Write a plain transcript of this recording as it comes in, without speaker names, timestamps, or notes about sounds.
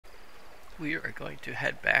we are going to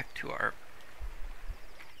head back to our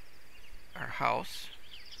house.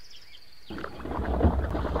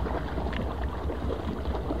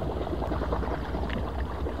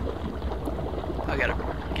 I gotta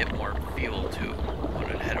get more fuel too. I'm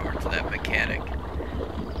gonna head over to that mechanic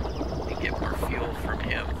and get more fuel from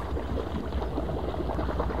him.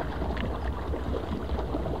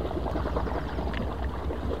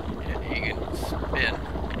 And he can spin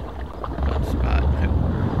one spot.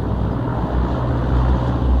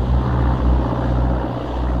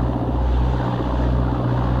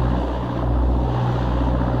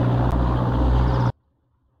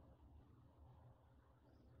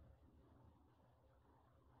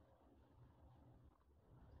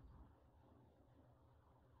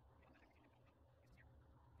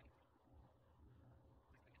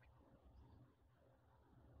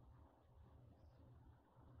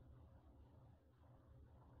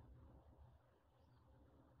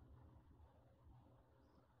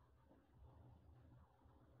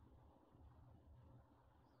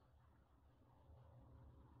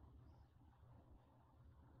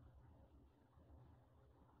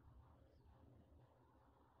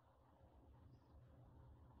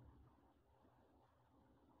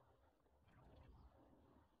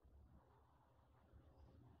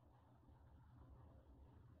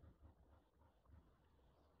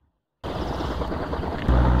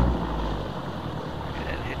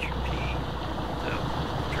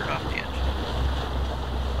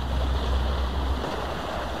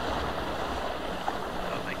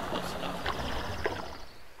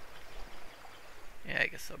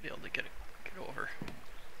 I'll be able to get over.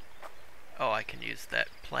 Oh, I can use that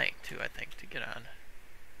plank too, I think, to get on.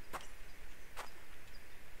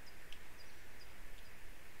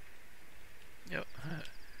 Yep.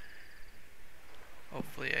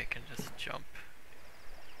 Hopefully I can just jump.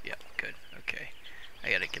 Yep, good. Okay.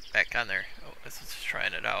 I gotta get back on there. Oh, this is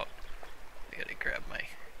trying it out. I gotta grab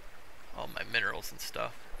all my minerals and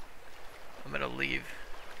stuff. I'm gonna leave.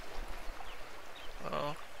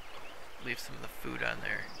 Well, leave some of the food on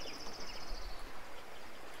there.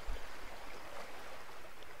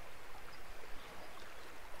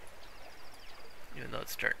 Even though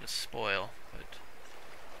it's starting to spoil, but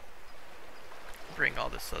bring all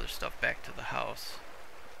this other stuff back to the house.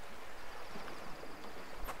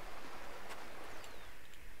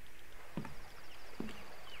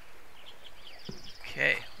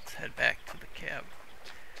 Okay, let's head back to the cabin.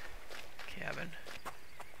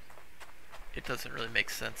 It doesn't really make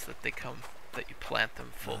sense that that you plant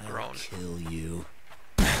them full grown. I'll kill you.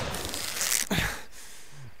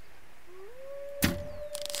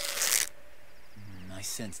 I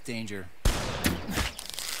sense danger.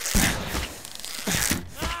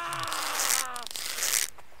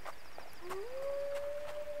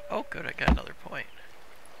 Oh good, I got another point.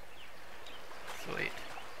 Sweet.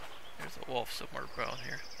 There's a wolf somewhere around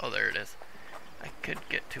here. Oh, there it is. I could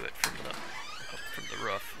get to it from the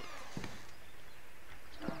roof.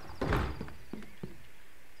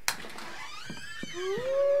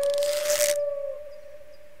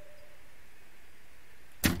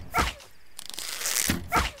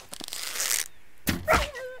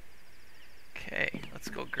 Okay, let's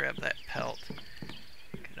go grab that pelt.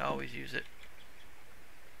 Can always use it.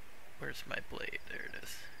 Where's my blade? There it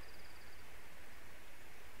is.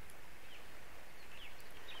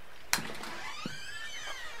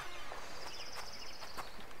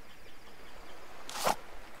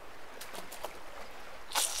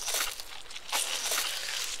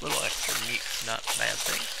 Little extra meat's not a bad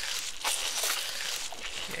thing.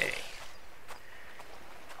 Okay.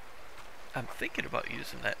 I'm thinking about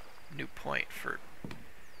using that new point for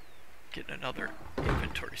getting another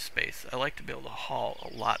inventory space. I like to be able to haul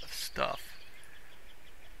a lot of stuff.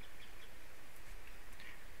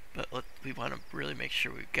 But we want to really make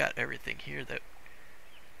sure we've got everything here that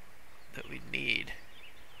we need.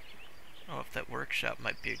 I don't know if that workshop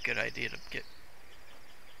might be a good idea to get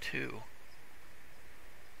to.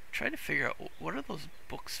 Trying to figure out what are those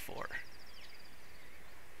books for.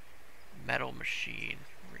 Metal machine,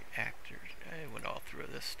 reactors. I went all through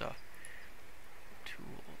this stuff.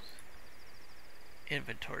 Tools,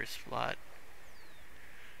 inventory slot.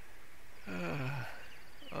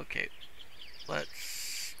 Okay,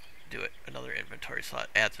 let's do it. Another inventory slot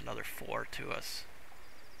adds another 4 to us.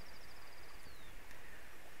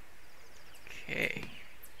 Okay.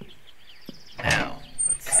 Now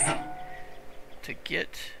let's see. To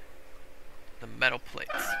get the metal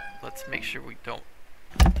plates, let's make sure we don't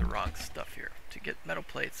put the wrong stuff here. To get metal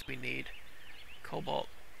plates we need cobalt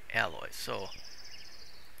alloy. So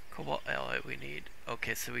cobalt alloy we need,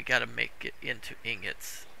 okay, so we gotta make it into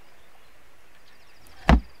ingots.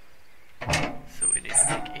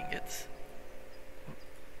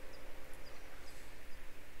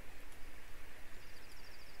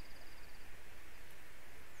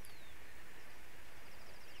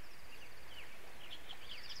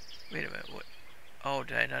 Wait a minute, what? Oh,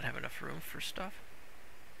 did I not have enough room for stuff?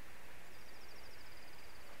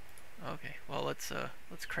 Okay, well let's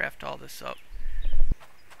craft all this up.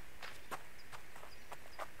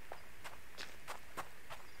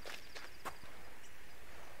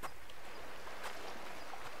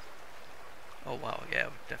 Oh wow, yeah,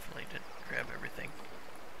 we definitely didn't grab everything.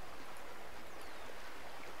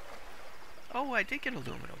 Oh, I did get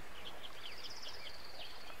aluminum.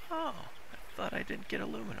 Oh, I thought I didn't get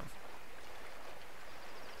aluminum.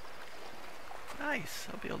 Nice,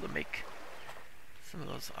 I'll be able to make some of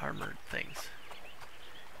those armored things.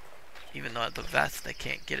 Even though the vest, I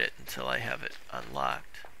can't get it until I have it unlocked.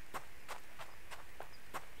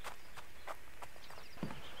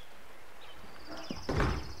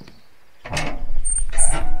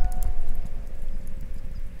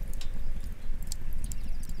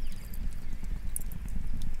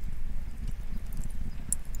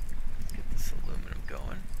 Get this aluminum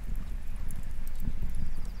going.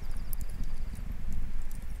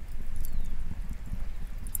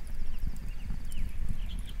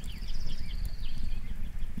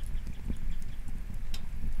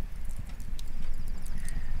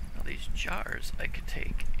 Now these jars I could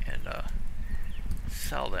take and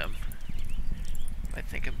sell them. I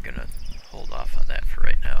think I'm gonna hold off on that for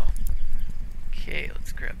right now. Okay,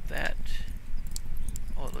 let's grab that.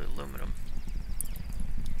 Oh, the aluminum.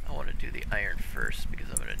 I want to do the iron first because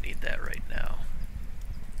I'm going to need that right now.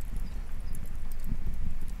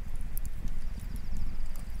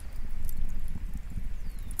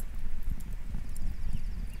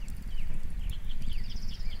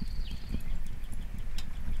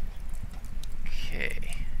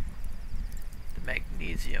 Okay. The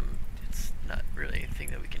magnesium, it's not really anything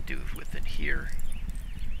that we can do within here.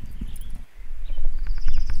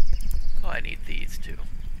 Oh, I need these too.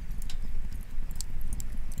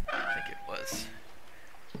 I think it was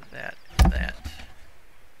that and that.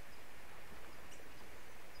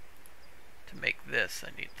 To make this, I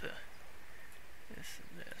need this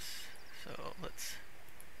and this. So let's...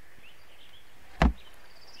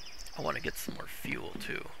 I want to get some more fuel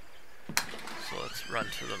too. So let's run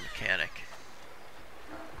to the mechanic.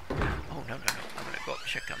 Oh, no. I'm going to go up and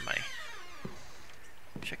check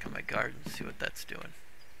on my garden, see what that's doing.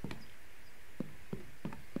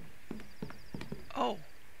 Oh!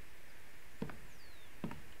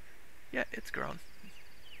 Yeah, it's grown.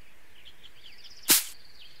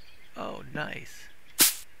 Oh, nice.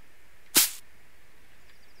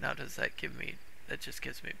 Now does that give me... That just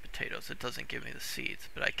gives me potatoes. It doesn't give me the seeds,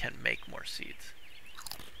 but I can make more seeds.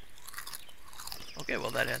 Okay,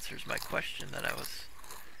 well that answers my question that I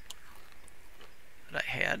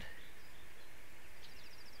had.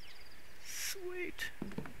 Sweet.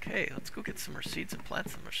 Okay, let's go get some more seeds and plant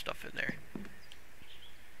some more stuff in there.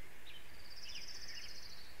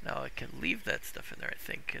 Now I can leave that stuff in there, I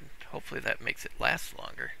think, and hopefully that makes it last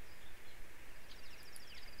longer.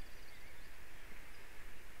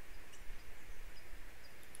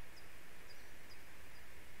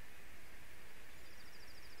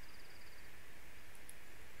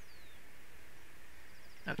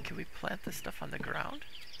 Now, can we plant this stuff on the ground?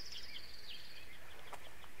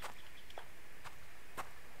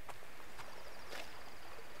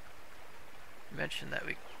 You mentioned that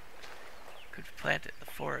we could plant it in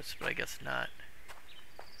the forest, but I guess not.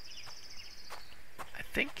 I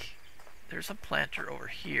think there's a planter over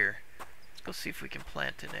here. Let's go see if we can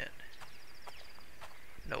plant in it.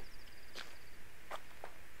 Nope.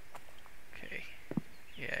 Okay.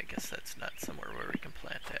 Yeah, I guess that's not somewhere where we can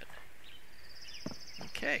plant it.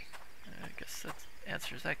 Okay. I guess that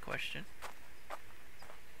answers that question.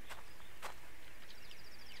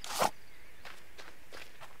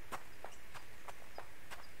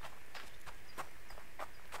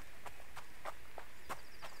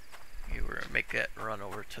 Okay, we're gonna make that run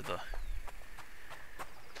over to the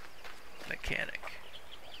mechanic.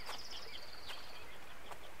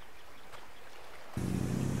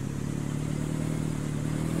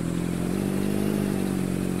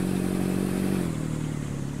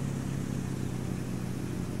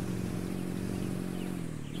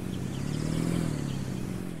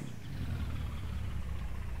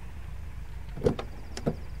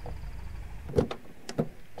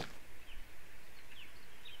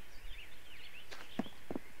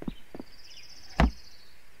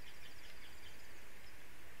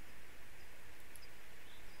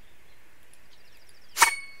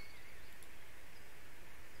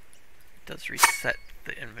 Does reset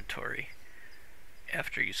the inventory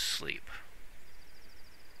after you sleep.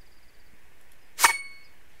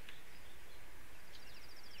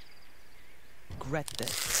 Regret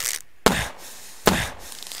this.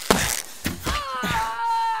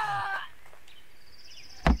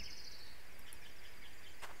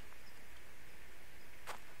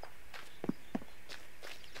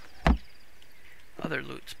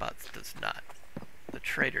 spots does not. The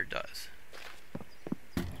trader does.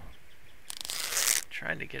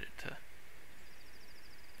 Trying to get it to...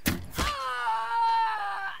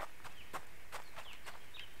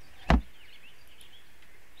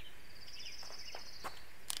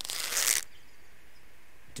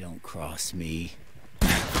 Don't cross me.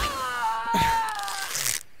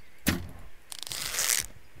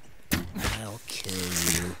 I'll kill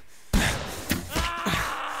you.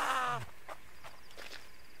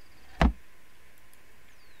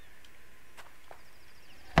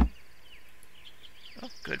 Oh,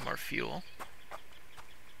 good, more fuel.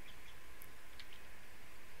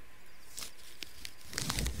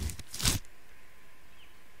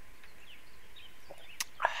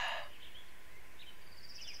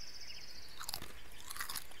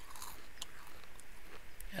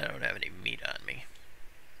 I don't have any meat on me.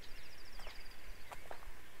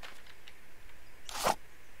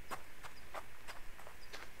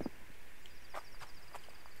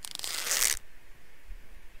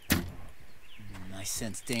 I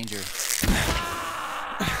sense danger.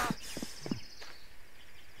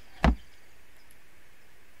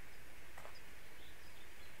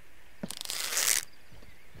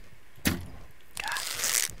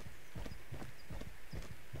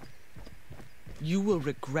 You will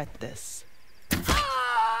regret this.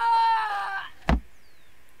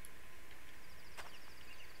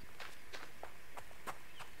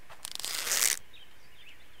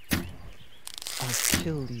 I'll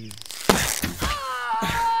kill you.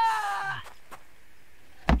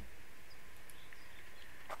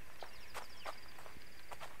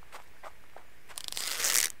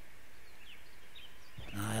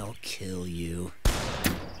 I'll kill you.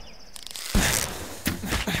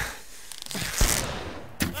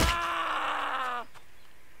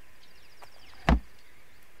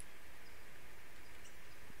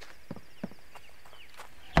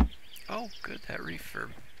 Oh, good, that refurb.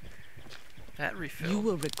 That refill. You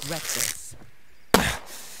will regret this.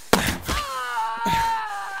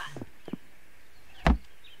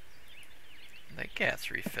 That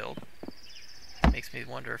gas refilled. Makes me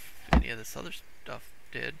wonder if any of this other stuff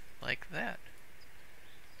did like that.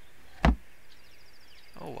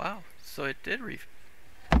 Oh wow, so it did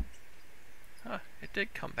Huh, it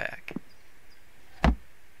did come back.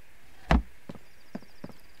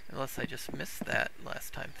 Unless I just missed that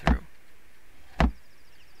last time through.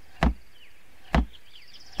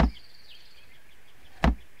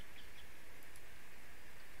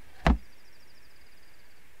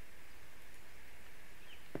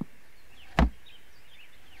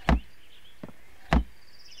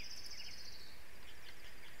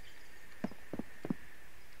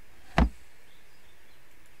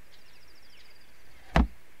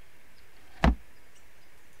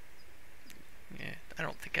 I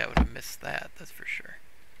don't think I would have missed that, that's for sure.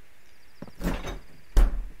 So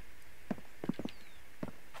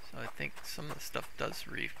I think some of the stuff does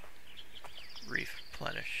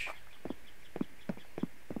replenish.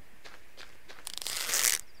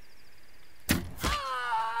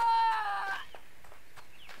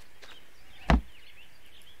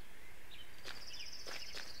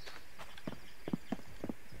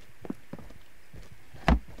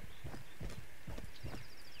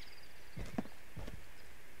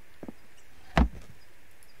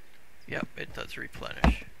 Yep, it does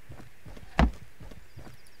replenish.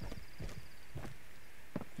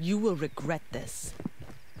 You will regret this.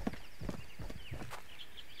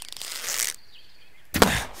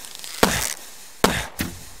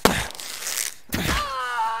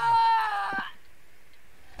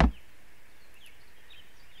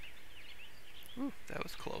 Ooh, that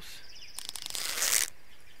was close.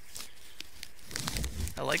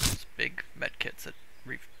 I like those big med kits that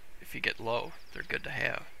if you get low, they're good to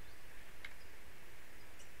have.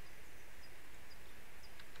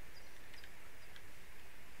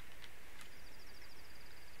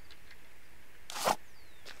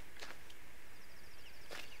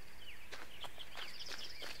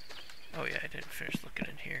 Oh yeah, I didn't finish looking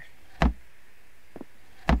in here.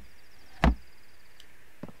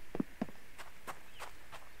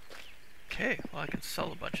 Okay, well I can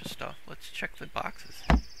sell a bunch of stuff. Let's check the boxes.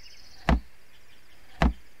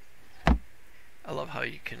 I love how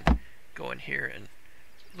you can go in here and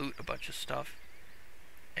loot a bunch of stuff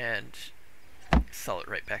and sell it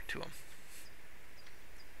right back to them.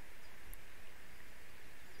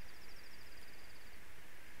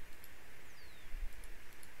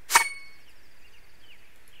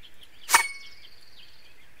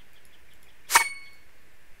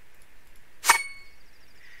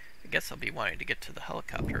 I guess I'll be wanting to get to the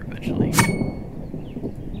helicopter eventually.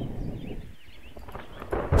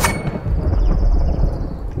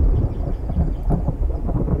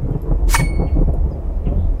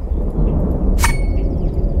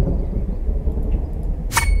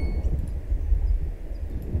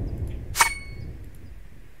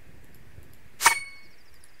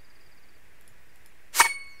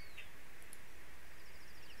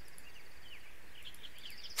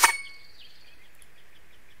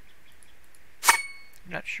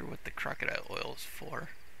 I'm not sure what the crocodile oil is for,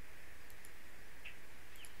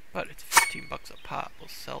 but it's 15 bucks a pop. We'll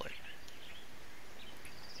sell it.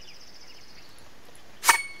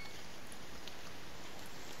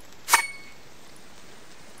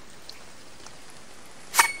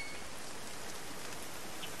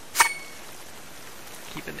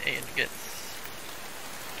 Keeping the ingots,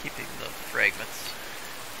 keeping the fragments.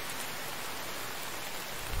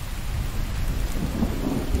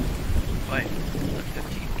 Right,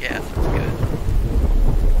 15 gas, that's good.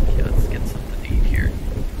 Okay, let's get something to eat here.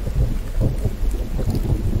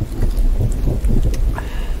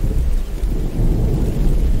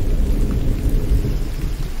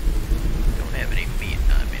 Don't have any meat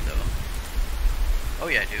on me though. Oh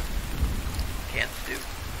yeah, I do. Canned stew.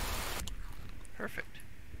 Perfect.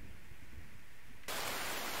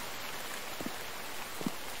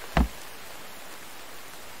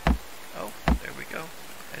 Oh, there we go.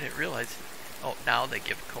 I didn't realize. Oh, now they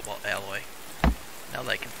give cobalt alloy. Now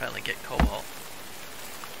that I can finally get cobalt.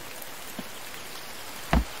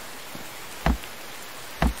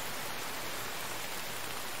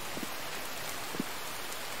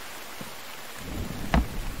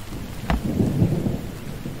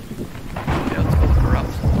 Okay, let's go look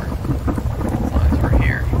around some more. As long as we're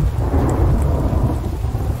here.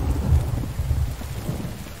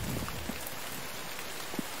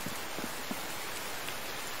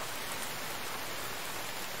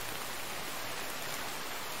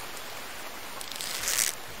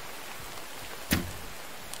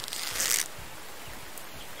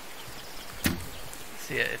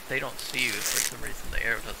 See, if they don't see you, for some reason the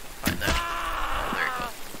arrow doesn't find them. Oh, there it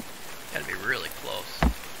goes. Gotta be really close.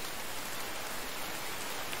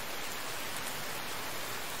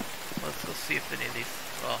 Let's go see if any of these,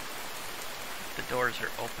 well, if the doors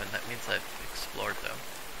are open, that means I've explored them.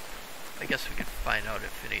 I guess we could find out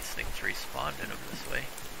if any things respawned in them this way.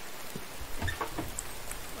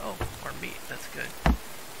 Oh, more meat, that's good.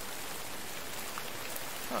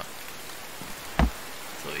 Huh.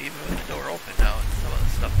 So even with the door open now, some of the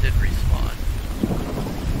stuff did respawn.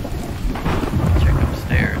 Check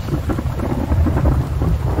upstairs.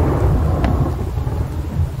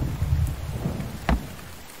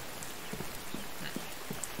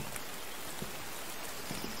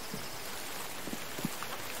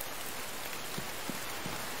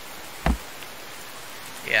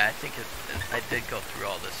 Yeah, I think I did go through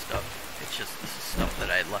all this stuff. It's just this is stuff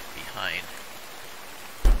that I left behind.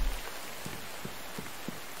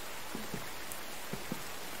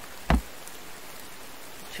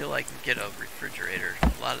 Until I can get a refrigerator,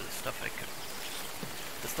 a lot of the stuff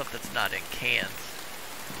the stuff that's not in cans,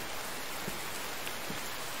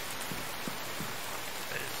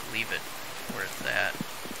 I just leave it where it's at.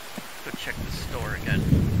 Go check the store again.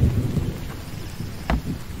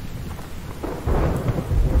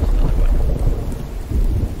 There's another one.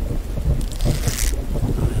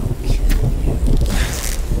 I'll kill you.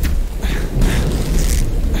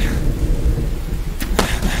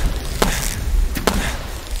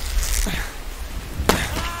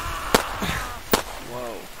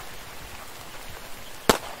 Whoa.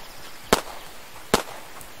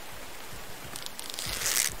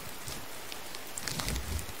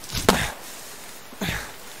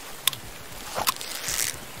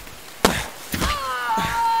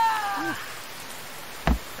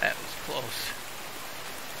 That was close.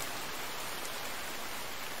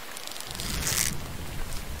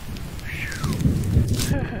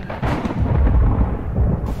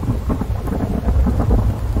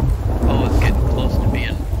 Oh, it's getting close to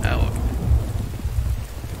being out.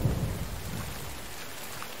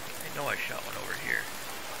 I know I shot one over here.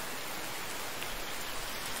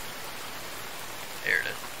 There it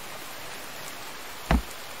is.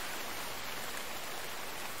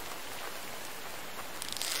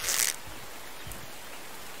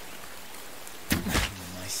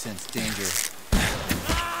 I sense danger.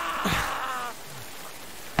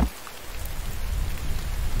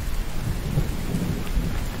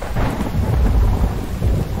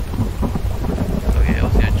 Okay, I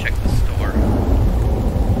was gonna check the store.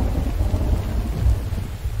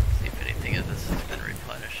 See if anything of this has been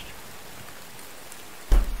replenished.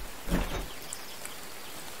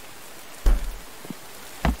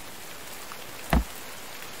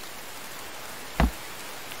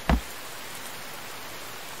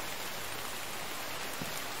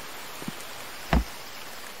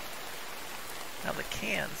 Now the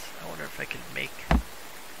cans, I wonder if I can make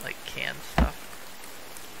like canned stuff.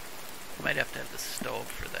 I might have to have the stove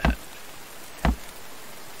for that.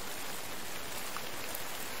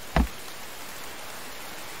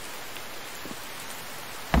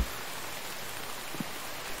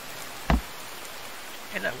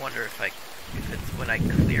 And I wonder if it's when I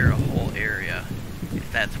clear a whole area,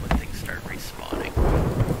 if that's when things start respawning.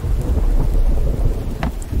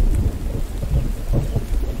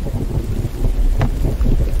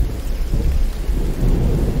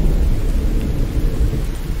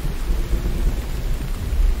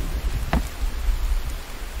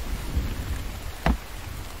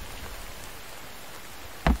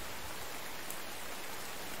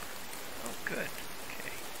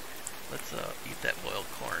 Eat that boiled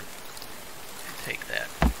corn and take that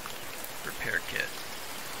repair kit.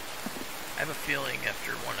 I have a feeling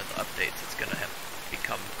after one of the updates it's going to have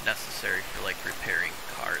become necessary for like repairing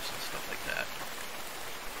cars and stuff like that.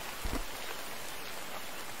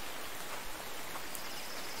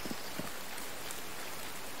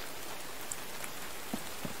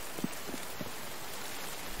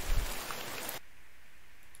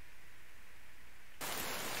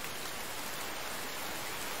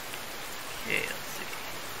 Okay, let's see.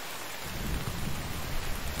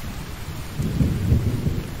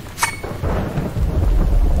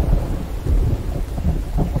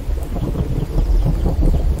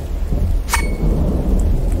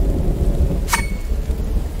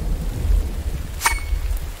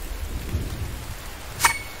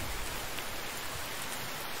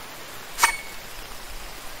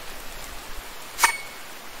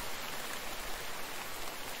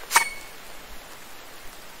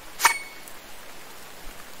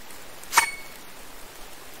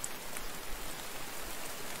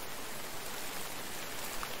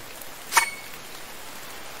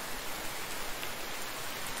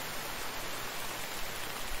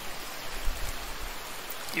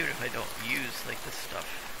 Even if I don't use like this stuff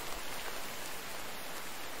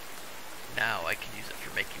now, I can use it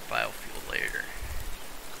for making biofuel later.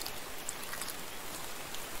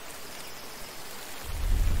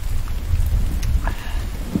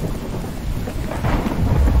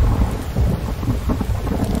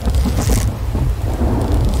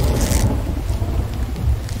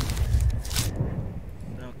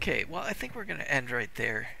 Okay, well I think we're gonna end right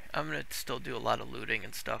there. I'm gonna still do a lot of looting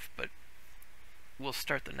and stuff, but we'll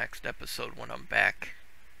start the next episode when I'm back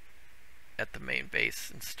at the main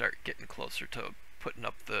base and start getting closer to putting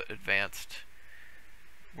up the advanced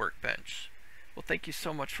workbench. Well, thank you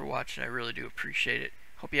so much for watching. I really do appreciate it.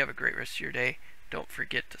 Hope you have a great rest of your day. Don't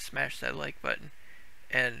forget to smash that like button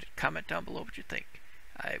and comment down below what you think.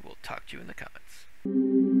 I will talk to you in the comments.